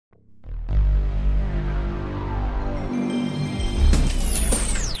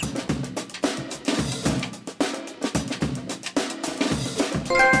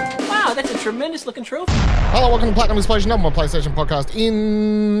tremendous looking trophy. Hello, welcome to Platinum Explosion, number one PlayStation podcast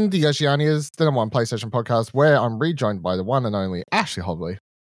in the Oceanias, the number one PlayStation podcast, where I'm rejoined by the one and only Ashley Hobley.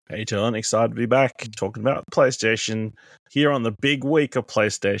 Hey, Dylan, excited to be back talking about PlayStation here on the big week of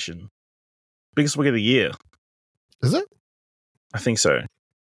PlayStation. Biggest week of the year. Is it? I think so.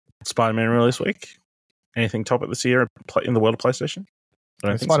 Spider-Man release week. Anything top it this year in the world of PlayStation?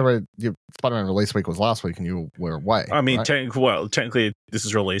 Spider-Man release week was last week and you were away. I mean, right? technically, this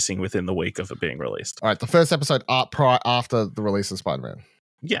is releasing within the week of it being released. All right, the first episode after the release of Spider-Man.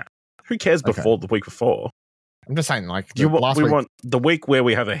 Yeah. Who cares before the week before? I'm just saying, like, we want the week where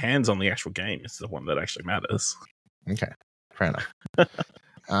we have our hands on the actual game is the one that actually matters. Okay, fair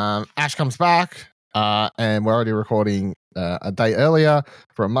enough. Ash comes back, and we're already recording a day earlier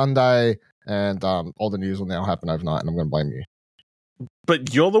for a Monday, and all the news will now happen overnight, and I'm going to blame you.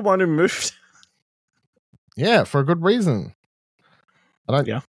 But you're the one who moved. Yeah, for a good reason. I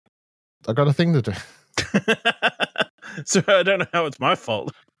got a thing to do. So I don't know how it's my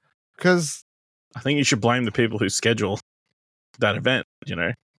fault. Because I think you should blame the people who schedule that event, you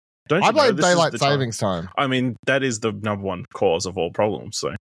know? Don't you I blame know daylight savings time. I mean, that is the number one cause of all problems,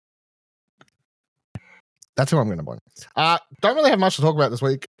 so. That's who I'm going to blame. Don't really have much to talk about this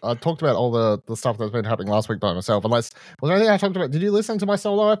week. I talked about all the stuff that's been happening last week by myself. Was there anything I talked about? Did you listen to my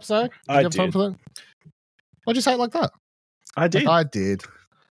solo episode? I you have time did. for that? Why'd you say it like that? I did.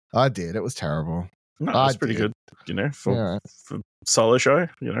 I did. It was terrible. No, that's pretty good, you know, for solo show,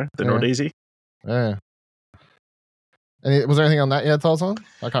 you know, they're not easy. Yeah. And was there anything on that you had thoughts on?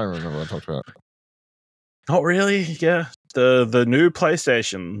 I can't remember what I talked about. Not really, yeah. The new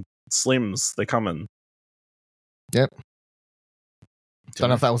PlayStation Slims, they're coming. Yep. Don't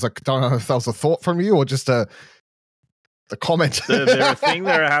know if that was a thought from you or just a comment. They're a thing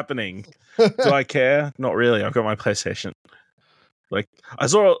that are happening. Do I care? Not really. I've got my PlayStation. Like I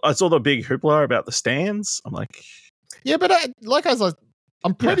saw the big hoopla about the stands. I'm like, yeah, but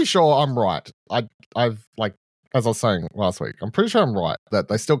I'm pretty sure I'm right. I've like, as I was saying last week, I'm pretty sure I'm right that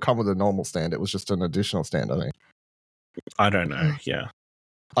they still come with a normal stand. It was just an additional stand, I think. I don't know. Yeah,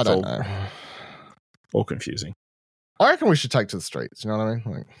 I don't know. All confusing. I reckon we should take to the streets. You know what I mean?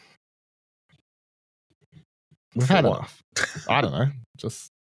 Like, we've had enough. I don't know.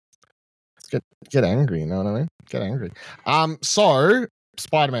 Just get angry. You know what I mean? Get angry. So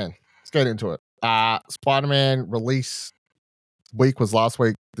Spider-Man. Let's get into it. Spider-Man release week was last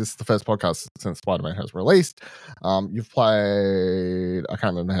week. This is the first podcast since Spider-Man has released. You've played. I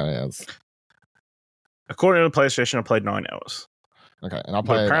can't remember how many hours. According to the PlayStation, I played 9 hours. Okay, and I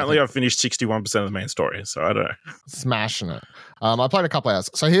played. Apparently, I've finished 61% of the main story, so I don't know. Smashing it. I played a couple hours.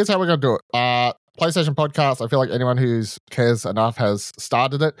 So here's how we're gonna do it. PlayStation podcast. I feel like anyone who cares enough has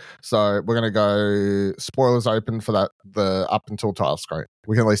started it. So we're gonna go spoilers open for that. The up until title screen.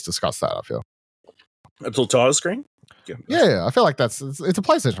 We can at least discuss that. I feel. Until title screen. Yeah, I feel like it's a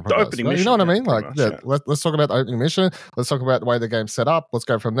PlayStation podcast. The opening mission, you know what I mean? Like, let's talk about the opening mission. Let's talk about the way the game's set up. Let's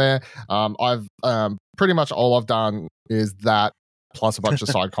go from there. I've pretty much all I've done is that plus a bunch of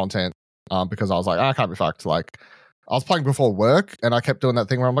side content because I was like, I can't be fucked. Like, I was playing before work and I kept doing that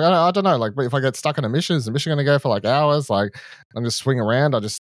thing where I'm like, I don't know. Like, if I get stuck in a mission, is the mission going to go for like hours? Like, I'm just swing around. I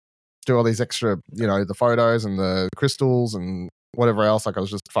just do all these extra, you know, the photos and the crystals and whatever else. Like, I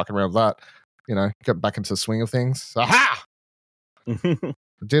was just fucking around with that. You know, get back into the swing of things. Aha!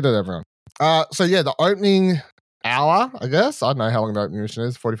 Did it, everyone. So yeah, the opening hour, I guess. I don't know how long the opening mission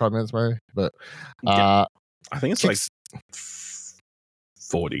is, 45 minutes maybe. But I think it's like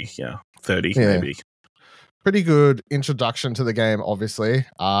 40, 30 maybe. Pretty good introduction to the game, obviously.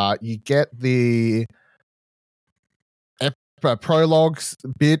 You get the prologue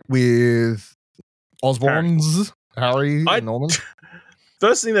bit with Osborn's, Harry and Norman.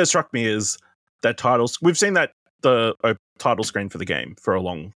 First thing that struck me is that titles. We've seen that the title screen for the game for a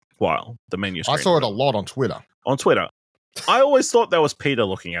long while. The menu screen. I saw it a lot on Twitter. I always thought that was Peter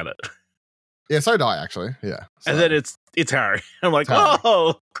looking at it. Yeah, so did I actually. Yeah. So. And then it's Harry. I'm like,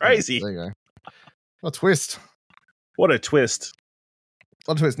 oh, crazy. There you go. What a twist. What a twist.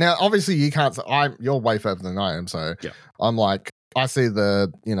 Now, obviously, you can't. You're way further than I am, so I'm like, I see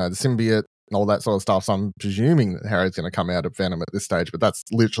the symbiote and all that sort of stuff. So I'm presuming that Harry's going to come out of Venom at this stage, but that's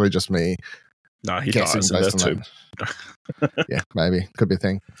literally just me. No, he dies in that too. Yeah, maybe could be a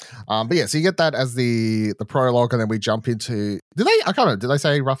thing. But yeah, so you get that as the prologue, and then we jump into. I can't remember. Did they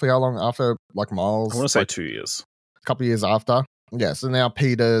say roughly how long after, like Miles? I want to say 2 years. A couple of years after. Yeah. So now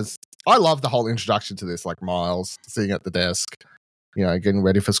Peter's. I love the whole introduction to this, like Miles sitting at the desk, you know, getting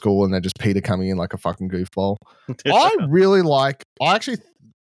ready for school, and then just Peter coming in like a fucking goofball. I really like.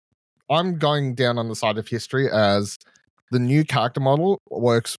 I'm going down on the side of history as the new character model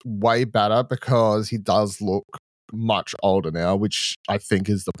works way better because he does look much older now, which I think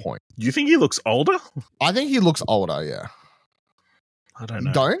is the point. You think he looks older? I think he looks older, yeah. I don't know.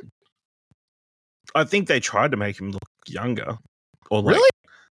 You don't? I think they tried to make him look younger. Or really?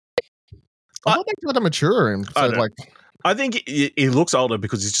 I thought they tried to mature him. So I think he looks older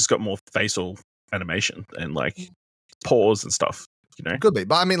because he's just got more facial animation and like pause and stuff. You know, could be,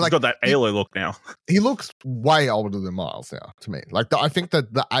 but I mean, he's got that Aloy look now. He looks way older than Miles now to me. Like, I think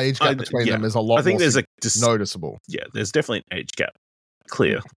that the age gap between them is a lot. I think there's noticeable. Yeah, there's definitely an age gap,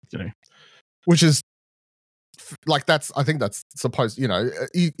 clear. You know, which is like that's. I think that's supposed. You know,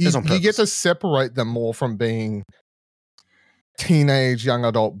 you get to separate them more from being teenage young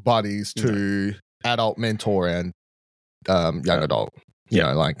adult buddies to adult mentor and young adult. You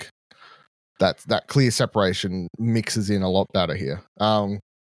know, like. That clear separation mixes in a lot better here. But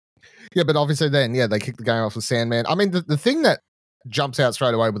obviously then, they kick the game off with Sandman. I mean, the thing that jumps out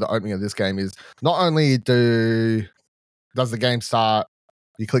straight away with the opening of this game is not only does the game start,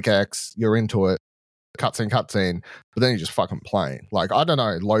 you click X, you're into it, cutscene, but then you just fucking playing. Like, I don't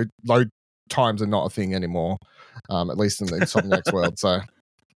know, load times are not a thing anymore, at least in the Insomniac's world. So,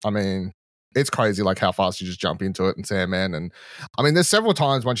 I mean... it's crazy, like how fast you just jump into it and Sandman, and I mean, there's several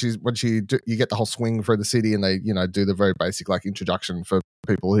times you get the whole swing through the city, and they do the very basic like introduction for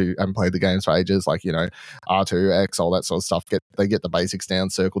people who haven't played the games for ages, like R2, X, all that sort of stuff. They get the basics down,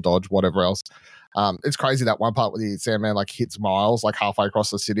 circle, dodge, whatever else. It's crazy that one part where the Sandman like hits Miles like halfway across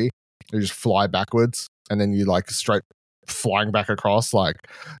the city, you just fly backwards, and then you like straight flying back across, like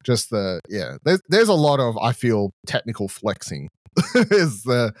just there's a lot of, I feel, technical flexing. Just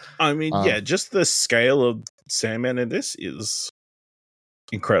the scale of Sandman in this is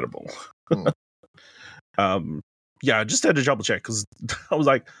incredible. I just had to double check because I was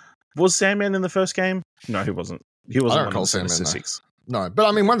like, was Sandman in the first game? No, he wasn't. He wasn't one of the Sandman. No, but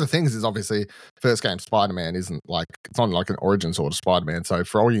I mean, one of the things is obviously first game Spider-Man isn't like, it's not like an origin sort of Spider-Man. So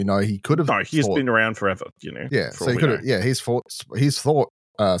for all you know, he could have. No, he's been around forever. You know. Yeah, so he could have. Yeah, he's thought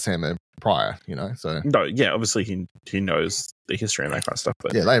Sandman prior. You know, so no, yeah, obviously he knows the history and that kind of stuff.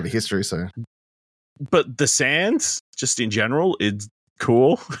 But yeah, they have a history. So, but the Sands, just in general, it's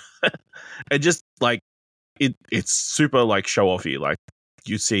cool. And just like it's super like show offy. Like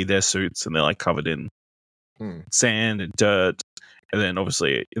you see their suits and they're like covered in sand and dirt. And then,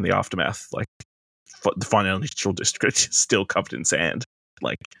 obviously, in the aftermath, like the financial district is still covered in sand,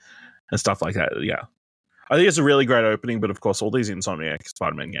 like and stuff like that. Yeah, I think it's a really great opening. But of course, all these Insomniac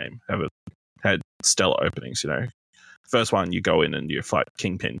Spider-Man game have had stellar openings. You know, first one you go in and you fight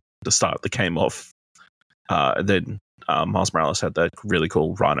Kingpin to start the game off. Then Miles Morales had that really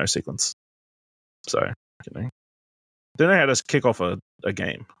cool Rhino sequence. So they know how to kick off a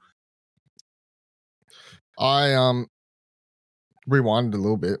game. I rewind a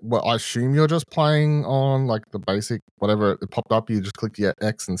little bit. Well, I assume you're just playing on like the basic whatever it popped up. You just clicked the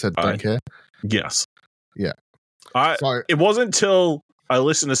X and said don't care. Yes. Yeah. It wasn't until I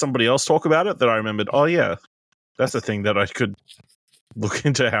listened to somebody else talk about it that I remembered. Oh yeah, that's the thing that I could look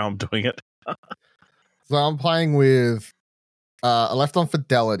into how I'm doing it. So I'm playing with. I left on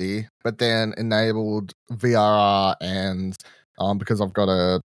fidelity, but then enabled VRR and because I've got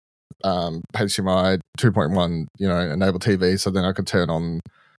a HDMI 2.1, enable TV, so then I could turn on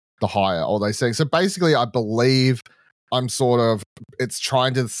the higher, all those things. So basically, I believe it's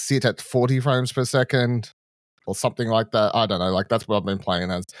trying to sit at 40 frames per second or something like that. I don't know. Like that's what I've been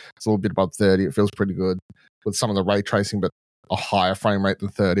playing as. It's a little bit above 30. It feels pretty good with some of the ray tracing, but a higher frame rate than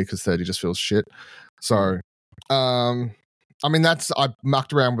 30 because 30 just feels shit. So, I mean, I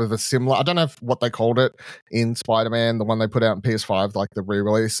mucked around with a similar, I don't know what they called it in Spider-Man, the one they put out in PS5, like the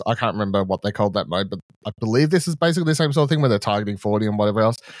re-release. I can't remember what they called that mode, but I believe this is basically the same sort of thing where they're targeting 40 and whatever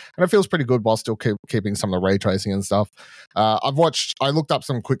else. And it feels pretty good while still keeping some of the ray tracing and stuff. I looked up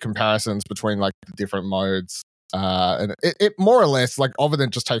some quick comparisons between like the different modes. And it more or less, like, other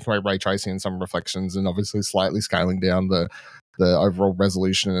than just taking away ray tracing and some reflections and obviously slightly scaling down the overall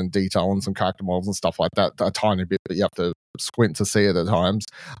resolution and detail on some character models and stuff like that a tiny bit, but you have to squint to see it at times.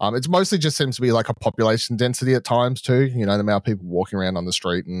 It's mostly just seems to be like a population density at times too, the amount of people walking around on the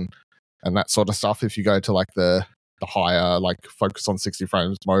street and that sort of stuff if you go to like the higher like focus on 60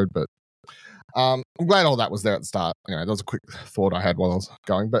 frames mode. But I'm glad all that was there at the start. That was a quick thought I had while I was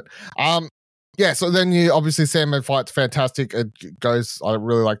going. But yeah, so then you obviously Sandman fight's fantastic. It goes, I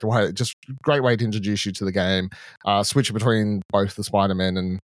really like the way, just great way to introduce you to the game. Switch between both the Spider-Man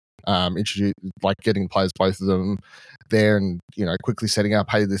and introduce, like getting players both of them there and quickly setting up,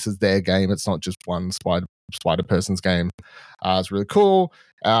 hey, this is their game. It's not just one Spider-Person's game. It's really cool.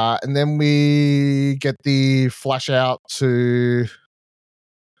 And then we get the flash out to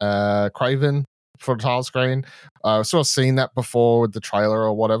Kraven for the title screen. I've sort of seen that before with the trailer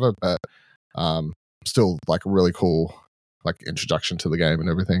or whatever, but still like a really cool like introduction to the game and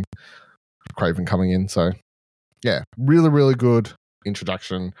everything. Kraven coming in. So yeah, really, really good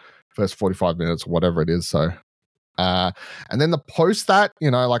introduction. First 45 minutes, whatever it is. So and then the post that,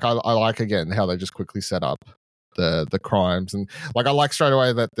 you know, like I like again how they just quickly set up the crimes, and like I like straight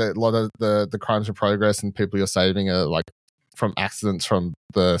away that a lot of the crimes in progress and people you're saving are like from accidents from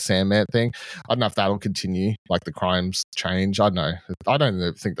the Sandman thing. I don't know if that'll continue, like the crimes change. I don't know. I don't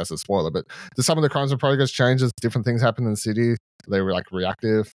even think that's a spoiler, but do some of the crimes in progress change as different things happen in the city? They were like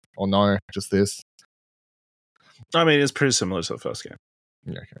reactive or no, just this? I mean, it's pretty similar to the first game.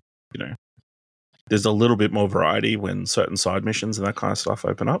 Yeah, okay. You know, there's a little bit more variety when certain side missions and that kind of stuff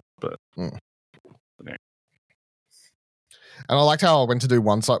open up, but yeah. And I liked how I went to do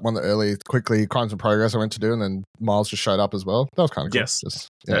one of the early quickly crimes in progress I went to do, and then Miles just showed up as well. That was kind of cool. Yes. Just,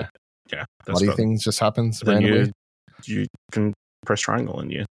 yeah. Bloody things just happens then randomly. You can press triangle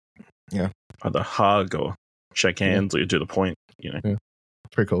and you either hug or shake hands or you do the point, you know. Yeah.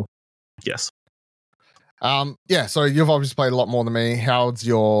 Pretty cool. Yes. So you've obviously played a lot more than me. How's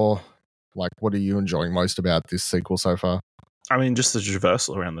your, like, what are you enjoying most about this sequel so far? I mean, just the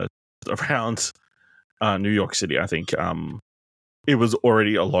traversal around New York City. I think it was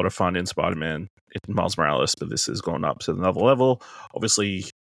already a lot of fun in Spider-Man in Miles Morales, but this has gone up to another level. Obviously,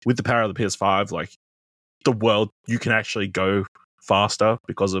 with the power of the PS5, like the world, you can actually go faster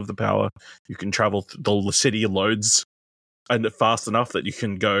because of the power. You can travel the city loads and fast enough that you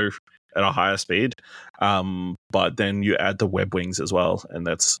can go at a higher speed. But then you add the web wings as well, and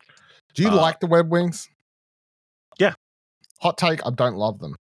that's. Do you like the web wings? Yeah. Hot take: I don't love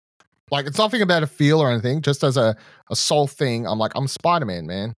them. Like, it's nothing about a feel or anything. Just as a soul thing, I'm like, I'm Spider-Man,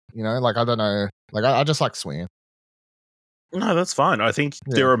 man. You know, like I don't know, like I just like swinging. No, that's fine. I think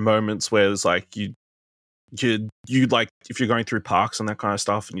there are moments where it's like you like if you're going through parks and that kind of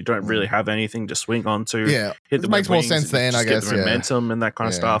stuff, and you don't really have anything to swing onto. Yeah, it makes more sense then, I guess. Get the momentum and that kind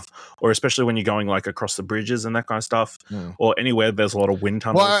of stuff, or especially when you're going like across the bridges and that kind of stuff, or anywhere there's a lot of wind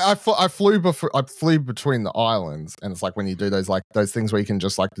tunnels. Well, I flew between the islands, and it's like when you do those things where you can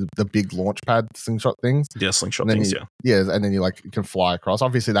just like the big launch pad slingshot things. Yeah, slingshot things. And then you can fly across.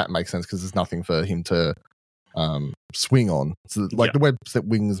 Obviously, that makes sense because there's nothing for him to swing on. So the web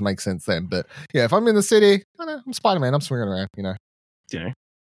wings make sense then. But yeah, if I'm in the city, I know, I'm Spider-Man, I'm swinging around, you know.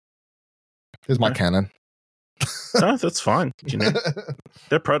 Here's my cannon. No, that's fine. You know,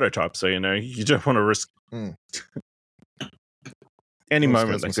 they're prototypes, so you know you don't want to risk any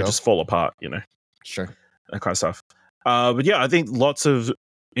moment they could just fall apart. You know, sure, that kind of stuff. But yeah, I think lots of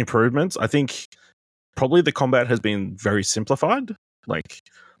improvements. I think probably the combat has been very simplified. Like,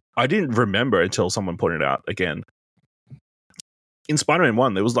 I didn't remember until someone pointed out again. In Spider-Man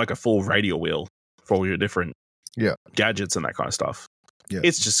 1, there was like a full radio wheel for all your different gadgets and that kind of stuff. Yeah.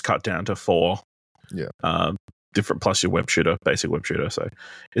 It's just cut down to 4 different, plus your basic web shooter. So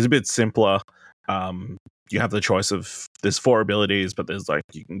it's a bit simpler. You have the choice of, there's 4 abilities, but there's like,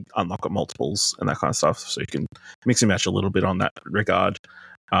 you can unlock at multiples and that kind of stuff. So you can mix and match a little bit on that regard.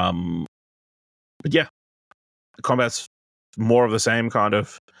 But yeah, the combat's more of the same kind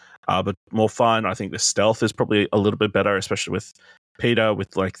of, but more fun. I think the stealth is probably a little bit better, especially with Peter.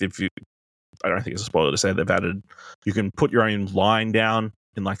 With like I don't think it's a spoiler to say they've added, you can put your own line down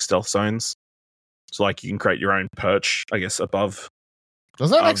in like stealth zones. So like you can create your own perch, I guess, above.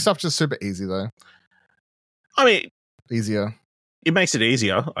 Doesn't that make stuff just super easy though? I mean, easier. It makes it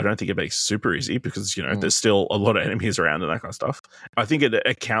easier. I don't think it makes super easy because, you know, there's still a lot of enemies around and that kind of stuff. I think it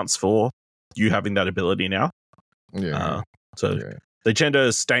accounts for you having that ability now. Yeah. They tend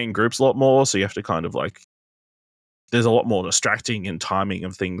to stay in groups a lot more, so you have to kind of like, there's a lot more distracting and timing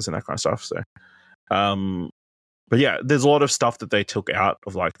of things and that kind of stuff. So, but yeah, there's a lot of stuff that they took out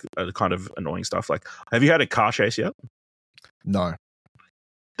of like kind of annoying stuff. Like, have you had a car chase yet? No.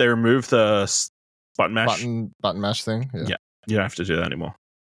 They removed the button mash. Button mash thing? Yeah. You don't have to do that anymore.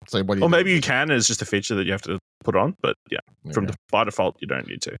 So what do or maybe you can, it's just a feature that you have to put on, but by default, you don't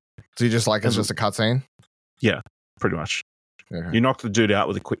need to. So you just like, it's just a cutscene? Yeah, pretty much. Okay. You knock the dude out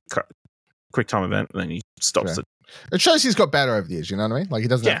with a quick time event, and then he stops it. It shows he's got better over the years, you know what I mean? Like, he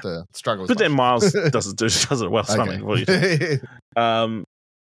doesn't have to struggle. But then Miles does it well. So Okay. what do you do?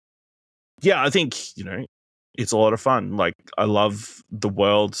 Yeah, I think, you know, it's a lot of fun. Like, I love the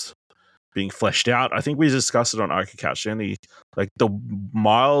world being fleshed out. I think we discussed it on Arca Couch. The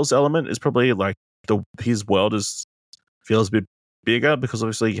Miles element is probably like his world feels a bit bigger, because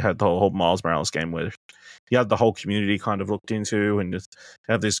obviously you had the whole Miles Morales game where you had the whole community kind of looked into, and you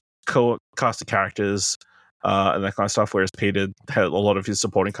have this cast of characters and that kind of stuff, whereas Peter had a lot of his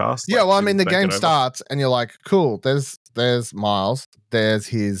supporting cast. Yeah, well, I mean, the game starts and you're like, cool, there's Miles, there's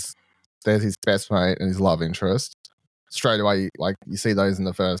his best mate and his love interest. Straight away, like, you see those in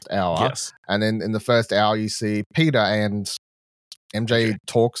the first hour. Yes. And then in the first hour, you see Peter and MJ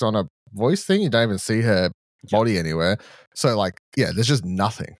talks on a voice thing. You don't even see her body anywhere. So, like, yeah, there's just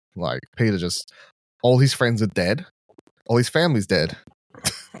nothing. Like, Peter just, all his friends are dead. All his family's dead.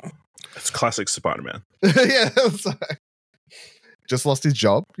 It's classic Spider-Man. Yeah. Just lost his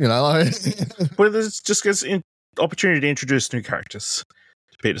job, you know? Like. Well, this just gets an opportunity to introduce new characters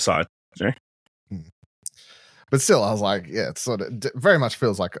to Peter's side, you know? But still, I was like, yeah, it sort of very much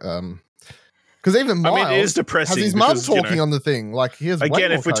feels like, because even Miles, I mean, it is depressing. Has his mum talking on the thing? Like, he has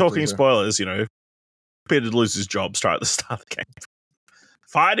again, if we're talking spoilers, you know, Peter loses his job straight at the start of the game.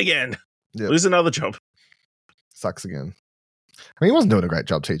 Fight again. Yep. Lose another job. Sucks again. I mean, he wasn't doing a great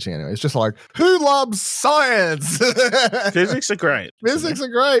job teaching anyway. It's just like, who loves science? Physics are great. Physics are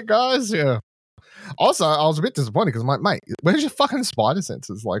great, guys. Yeah. Also, I was a bit disappointed because I'm like, mate, where's your fucking spider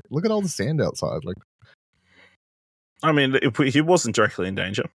senses? Like, look at all the sand outside. Like, I mean, he wasn't directly in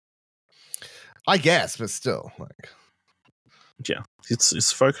danger. I guess, but still, like, yeah,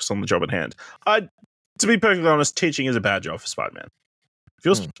 it's focused on the job at hand. To be perfectly honest, teaching is a bad job for Spider-Man. If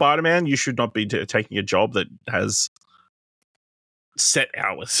you're Spider-Man, you should not be taking a job that has set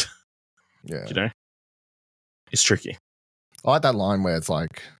hours. Yeah, you know, it's tricky. I like that line where it's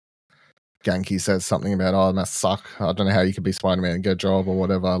like, Genki says something about, oh, it must suck. I don't know how you could be Spider-Man and get a job or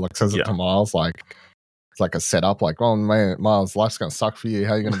whatever. Like, says it to Miles, like, it's like a setup, like, oh man, Miles, life's gonna suck for you.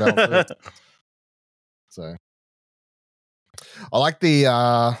 How are you gonna balance it? So I like the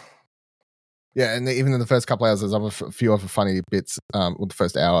and even in the first couple hours, there's a few other funny bits. With the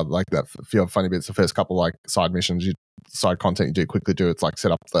first hour, like that, few other funny bits. The first couple like side missions, side content you quickly do. It's like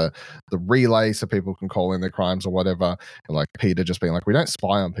set up the relay so people can call in their crimes or whatever. And like Peter just being like, we don't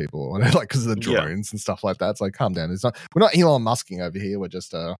spy on people or whatever, like because of the drones and stuff like that. It's like, calm down. We're not Elon Musking over here. We're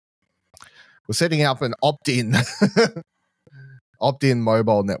just we're setting up an opt-in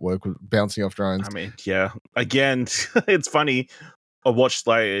mobile network with bouncing off drones. I mean, yeah. Again, it's funny. I watched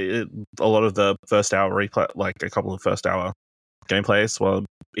like a lot of the first hour replay, like a couple of first hour gameplays while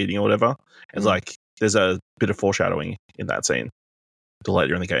eating or whatever. It's like there's a bit of foreshadowing in that scene to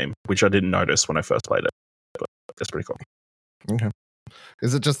later in the game, which I didn't notice when I first played it. But that's pretty cool. Okay.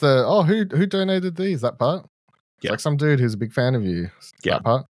 Is it just who donated these? That part? It's like some dude who's a big fan of you. That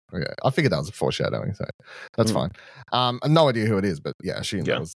part? Okay. I figured that was a foreshadowing, so that's fine. No idea who it is, but yeah, I assume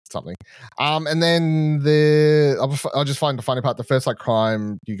that was something. And then I just find the funny part, the first like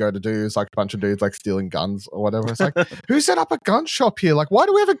crime you go to do is like a bunch of dudes like stealing guns or whatever. It's like, who set up a gun shop here? Like, why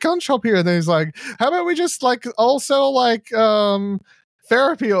do we have a gun shop here? And then he's like, how about we just like also like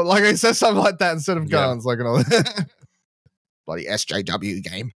therapy, or like he says something like that instead of guns, like and all that. Bloody SJW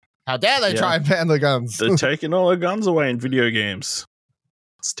game. How dare they try and ban the guns? They're taking all the guns away in video games.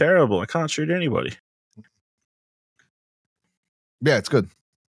 It's terrible. I can't shoot anybody. Yeah, it's good.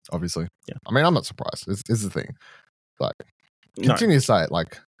 Obviously. Yeah. I mean, I'm not surprised. It's the thing. Like, continue to say it.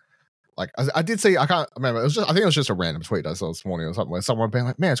 Like I did see. I can't remember. I think it was just a random tweet I saw this morning or something where someone being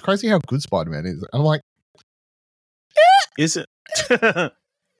like, "Man, it's crazy how good Spider-Man is." And I'm like, "Yeah, is it?"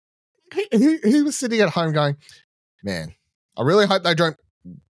 he was sitting at home going, "Man, I really hope they don't."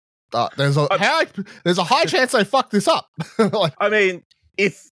 There's a high chance they fuck this up. Like, I mean,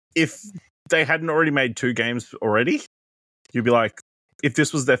 if they hadn't already made 2 games already, you'd be like, if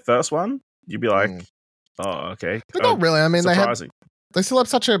this was their first one, you'd be like, oh, okay. But not really. I mean, they still have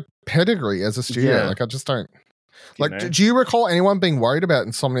such a pedigree as a studio. Yeah. Like, I just don't. Like, do you recall anyone being worried about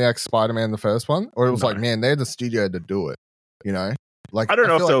Insomniac's Spider-Man, the first one? Or it was like, man, they're the studio to do it, you know? Like, I don't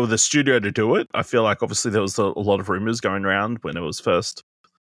know if they were the studio to do it. I feel like, obviously, there was a lot of rumors going around when it was first,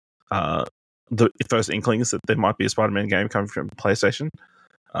 the first inklings that there might be a Spider-Man game coming from PlayStation.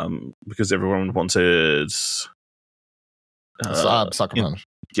 Because everyone wanted Sucker Punch.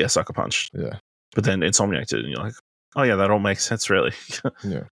 Yeah, Sucker Punch. Yeah. But then Insomniac did it, and you're like, oh yeah, that all makes sense, really.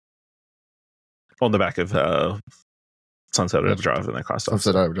 Yeah. On the back of Sunset Overdrive and that kind of stuff.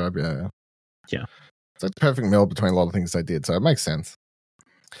 Sunset Overdrive, yeah. Yeah. It's a perfect meal between a lot of things they did, so it makes sense.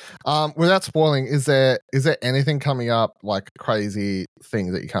 Without spoiling, is there anything coming up, like crazy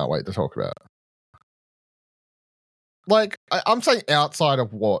thing that you can't wait to talk about? Like, I'm saying outside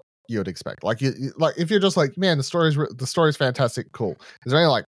of what you would expect. Like, like if you're just like, man, the story's fantastic, cool. Is there any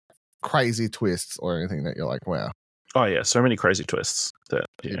like crazy twists or anything that you're like, wow? Oh yeah, so many crazy twists. That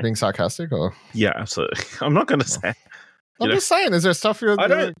you're being sarcastic, or yeah, absolutely. I'm not going to say. I'm just saying, is there stuff you're?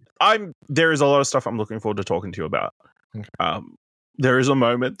 There is a lot of stuff I'm looking forward to talking to you about. Okay. There is a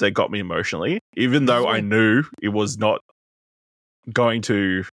moment that got me emotionally, even though I knew it was not going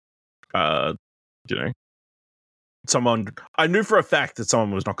to, someone. I knew for a fact that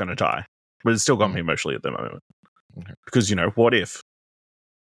someone was not going to die, but it still got me emotionally at the moment. Okay. Because what if?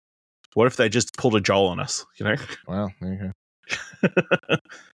 What if they just pulled a Joel on us? Wow. Okay.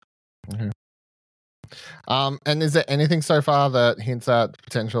 Okay. And is there anything so far that hints at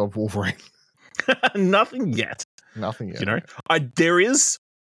potential of Wolverine? Nothing yet. Nothing yet. There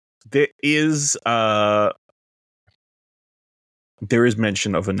is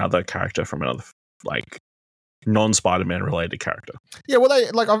mention of another character from another non-Spider-Man related character. Yeah, well, they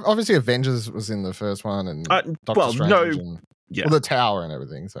obviously Avengers was in the first one, and Doctor Strange and the Tower and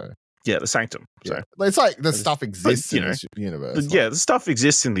everything. So yeah, the Sanctum. Yeah. So it's like the stuff exists in this universe. The stuff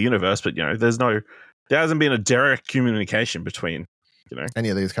exists in the universe, but there hasn't been a direct communication between any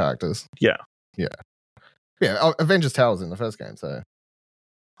of these characters. Yeah. Avengers Tower's in the first game, so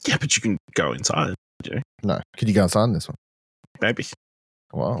yeah, but you can go inside. No, could you go inside in this one? Maybe.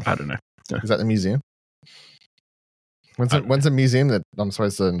 Wow, I don't know. Yeah. Is that the museum? When's the museum that I'm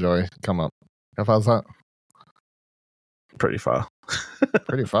supposed to enjoy come up? How far is that? Pretty far.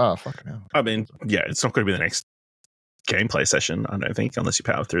 Pretty far. Fucking hell. I mean, yeah, it's not going to be the next gameplay session, I don't think, unless you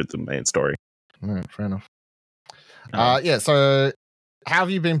power through the main story. All right, fair enough. So how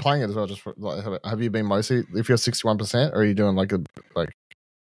have you been playing it as well? Just have you been mostly, if you're 61%, or are you doing what's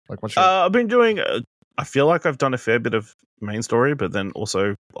your... I've been doing, I feel like I've done a fair bit of main story, but then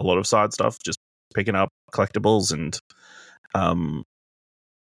also a lot of side stuff, just picking up collectibles and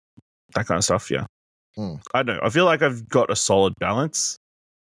that kind of stuff, yeah. I don't know. I feel like I've got a solid balance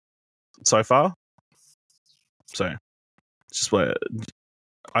so far. So it's just where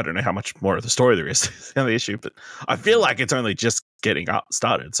I don't know how much more of the story there is. That's the issue, but I feel like it's only just getting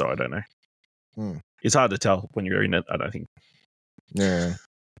started, so I don't know. It's hard to tell when you're in it, I don't think. Yeah.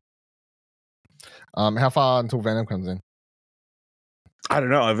 How far until Venom comes in? I don't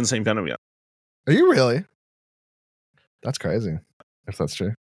know. I haven't seen Venom yet. Are you really? That's crazy. If that's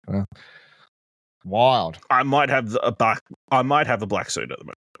true. Wow. Wild. I might have a black suit at the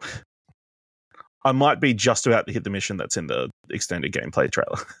moment. I might be just about to hit the mission that's in the extended gameplay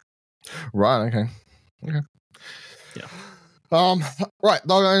trailer. Right. Okay. Yeah. Right.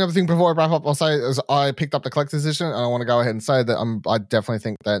 The only other thing before I wrap up, I'll say is I picked up the collector's edition, and I want to go ahead and say that I definitely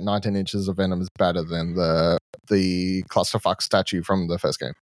think that 19 inches of Venom is better than the clusterfuck statue from the first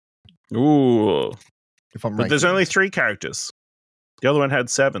game. Ooh. But there's only 3 characters. The other one had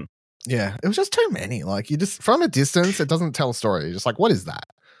 7. Yeah, it was just too many. You just from a distance, it doesn't tell a story. You're just what is that?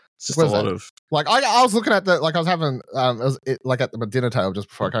 It's just a lot of I was looking at I was having at the dinner table just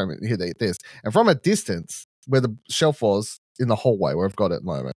before I came here to eat this, and from a distance where the shelf was in the hallway where I've got it at the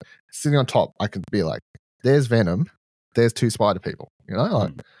moment, sitting on top, I could be like, "There's Venom, there's 2 spider people,"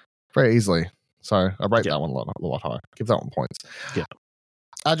 very easily. So I rate that one a lot higher. Give that one points. Yeah.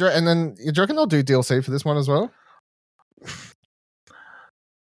 And then you reckon they'll do DLC for this one as well?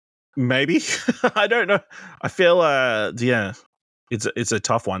 Maybe. I don't know. I feel it's a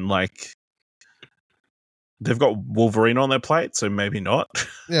tough one. They've got Wolverine on their plate, so maybe not.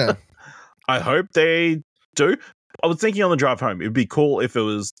 Yeah. I hope they do. I was thinking on the drive home, it'd be cool if it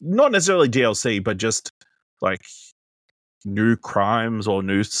was not necessarily DLC, but just new crimes or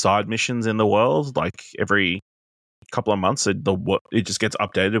new side missions in the world. Every couple of months, it just gets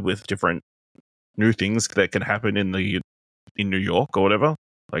updated with different new things that can happen in New York or whatever.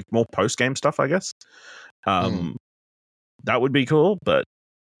 More post-game stuff, I guess. That would be cool, but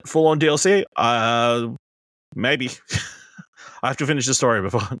full-on DLC, maybe. I have to finish the story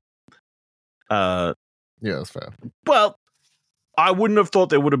before. Yeah, that's fair. Well, I wouldn't have thought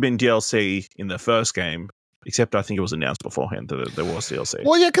there would have been DLC in the first game, except I think it was announced beforehand that there was DLC.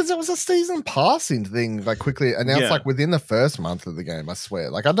 Well, yeah, because it was a season passing thing, quickly announced within the first month of the game, I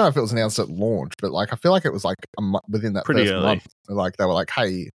swear. I don't know if it was announced at launch, but I feel like it was within that pretty first early. month. They were like,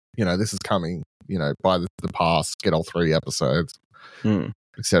 hey, this is coming, by the pass, get all 3 episodes, et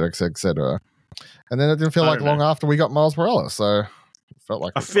cetera, et cetera, et cetera. And then it didn't feel long after we got Miles Morales, so it felt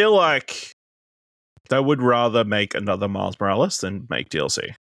like... I feel like they would rather make another Miles Morales than make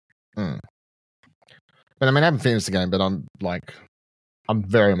DLC. But I haven't finished the game, but I'm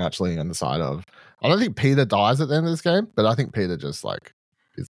very much leaning on the side of... I don't think Peter dies at the end of this game, but I think Peter just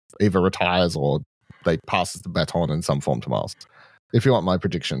is either retires or they passes the baton in some form to Miles. If you want my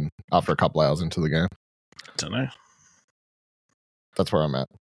prediction after a couple hours into the game. Don't know. That's where I'm at.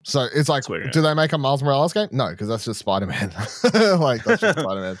 So it's do they make a Miles Morales game? No, because that's just Spider-Man. That's just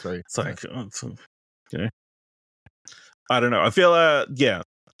Spider-Man 3. It's I don't know. I feel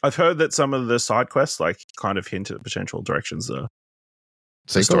I've heard that some of the side quests like kind of hint at potential directions the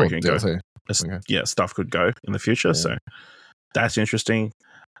story can go. Okay. Yeah, stuff could go in the future. So that's interesting.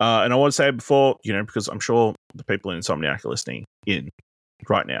 And I want to say before, because I'm sure the people in Insomniac are listening in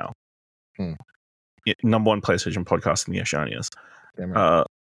right now. Number one PlayStation podcast in the Oceanias.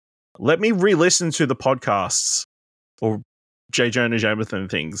 Let me re-listen to the podcasts or J. Jonah Jameson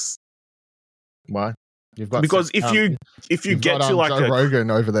things. Why? Because if you get to like Joe Rogan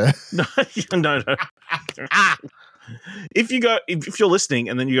over there. No. If you're listening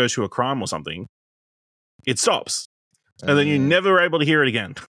and then you go to a crime or something, it stops. And then you're never able to hear it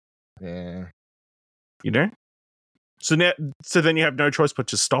again. Yeah. So then you have no choice but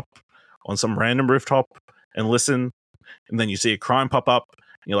to stop on some random rooftop and listen. And then you see a crime pop up.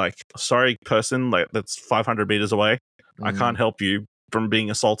 And you're like, sorry, person, like that's 500 meters away. I can't help you from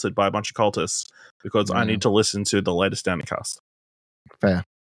being assaulted by a bunch of cultists because I need to listen to the latest Damncast. Fair.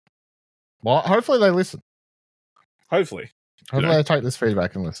 Well, hopefully they listen. Hopefully they take this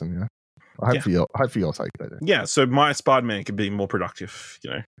feedback and listen. Yeah. I hope for your sake they do. Yeah. So my Spider-Man can be more productive.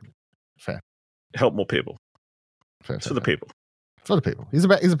 Fair. Help more people. Fair. For the people. For the people. He's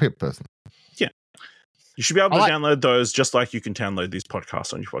a people person. Yeah. You should be able to download those just like you can download these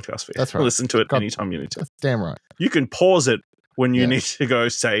podcasts on your podcast feed. That's right. Listen to it anytime you need to. That's damn right. You can pause it when you need to go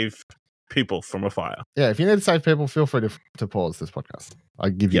save people from a fire. Yeah, if you need to save people, feel free to pause this podcast. I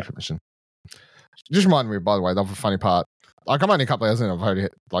give you permission. Just remind me, by the way, of a funny part. Like, I'm only a couple of hours in, I've already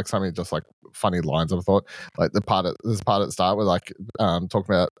hit like so many just like funny lines I've thought. Like this part at the start where like talking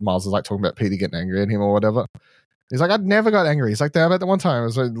about Miles is like talking about Peter getting angry at him or whatever. He's like, I never got angry. He's like, damn, at the one time I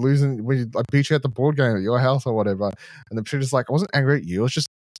was like losing, I beat you at the board game at your house or whatever. And the Peter's like, I wasn't angry at you, I was just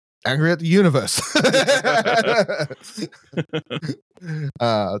angry at the universe.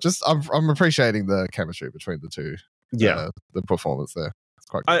 I'm appreciating the chemistry between the two. Yeah, the performance there. It's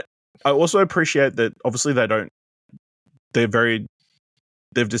quite good. I also appreciate that. Obviously, they're very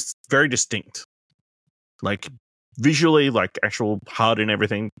distinct. Like visually, like actual HUD and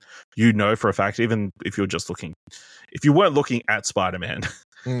everything. For a fact, even if you weren't looking at Spider-Man,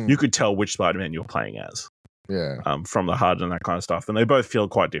 you could tell which Spider-Man you're playing as. Yeah. From the HUD and that kind of stuff. And they both feel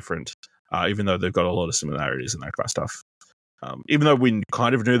quite different, even though they've got a lot of similarities and that kind of stuff. Even though we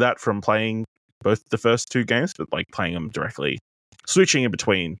kind of knew that from playing both the first two games, but like playing them directly, switching in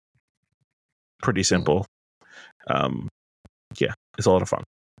between, pretty simple. It's a lot of fun.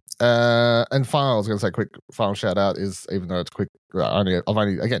 And final, I was going to say, quick final shout out is, even though it's quick, I've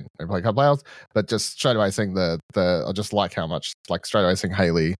only again played a couple hours, but just straight away seeing I just like how much, like straight away seeing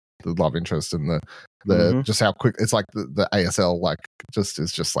Haley, the love interest, and the just how quick it's like the ASL like it's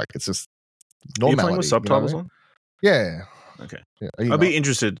just normality. Are you playing with subtitles on? Yeah. Okay. Yeah. I'd be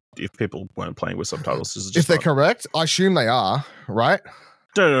interested if people weren't playing with subtitles. If they're correct, I assume they are, right?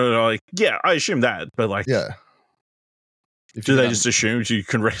 No. Like, yeah, I assume that, but like, yeah. Do they just assume you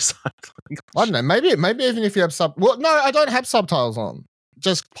can read subtitles? I don't know. Maybe even if you have well, no, I don't have subtitles on. It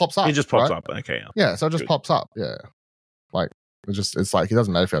just pops up. It just pops up. Okay. Yeah, so it just pops up. Yeah. Like it's like it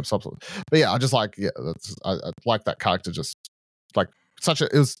doesn't matter if you have subtitles. But yeah, I just like I like that character. Just like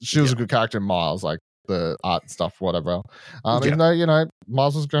she was a good character in Miles, like the art stuff, whatever. Even though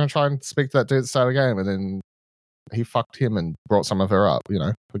Miles was going to try and speak to that dude at the start of the game, and then he fucked him and brought some of her up.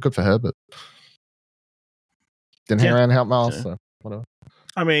 But good for her, but. Didn't hang around and help Miles, so whatever.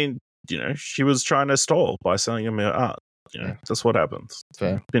 I mean, she was trying to stall by selling him her art. That's what happens.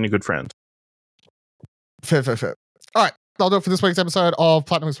 Fair. Being a good friend. Fair. All right, that'll do it for this week's episode of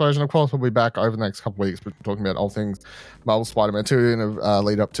Platinum Explosion. Of course, we'll be back over the next couple of weeks talking about all things Marvel Spider-Man 2 and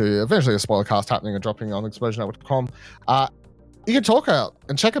lead up to eventually a spoiler cast happening and dropping on ExplosionNetwork.com. You can talk out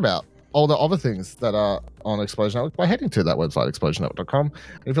and check about all the other things that are on Explosion Network by heading to that website, ExplosionNetwork.com.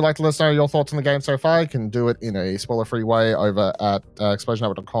 And if you'd like to let us know your thoughts on the game so far, you can do it in a spoiler-free way over at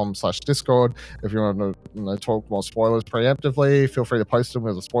ExplosionNetwork.com/Discord. If you want to talk more spoilers preemptively, feel free to post them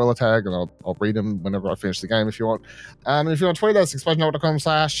with a spoiler tag, and I'll read them whenever I finish the game if you want. And if you want to tweet us,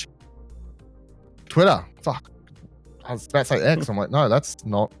 ExplosionNetwork.com/Twitter. Fuck. I was about to say X. I'm like, no, that's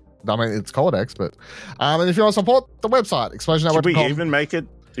not. I mean, it's called X, but... and if you want to support the website, ExplosionNetwork.com... Should we even make it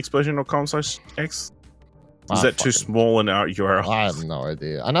Explosion.com/X? Is that too small an URL? I have no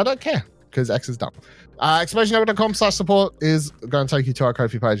idea. And I don't care, because X is dumb. ExplosionNetwork.com/support is going to take you to our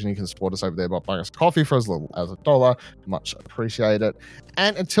Ko-fi page, and you can support us over there by buying us coffee for as little as $1. Much appreciated.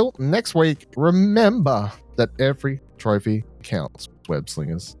 And until next week, remember that every trophy counts, web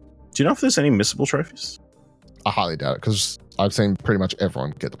slingers. Do you know if there's any missable trophies? I highly doubt it, because I've seen pretty much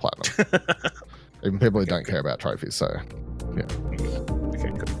everyone get the platinum. Even people who don't care about trophies, so yeah.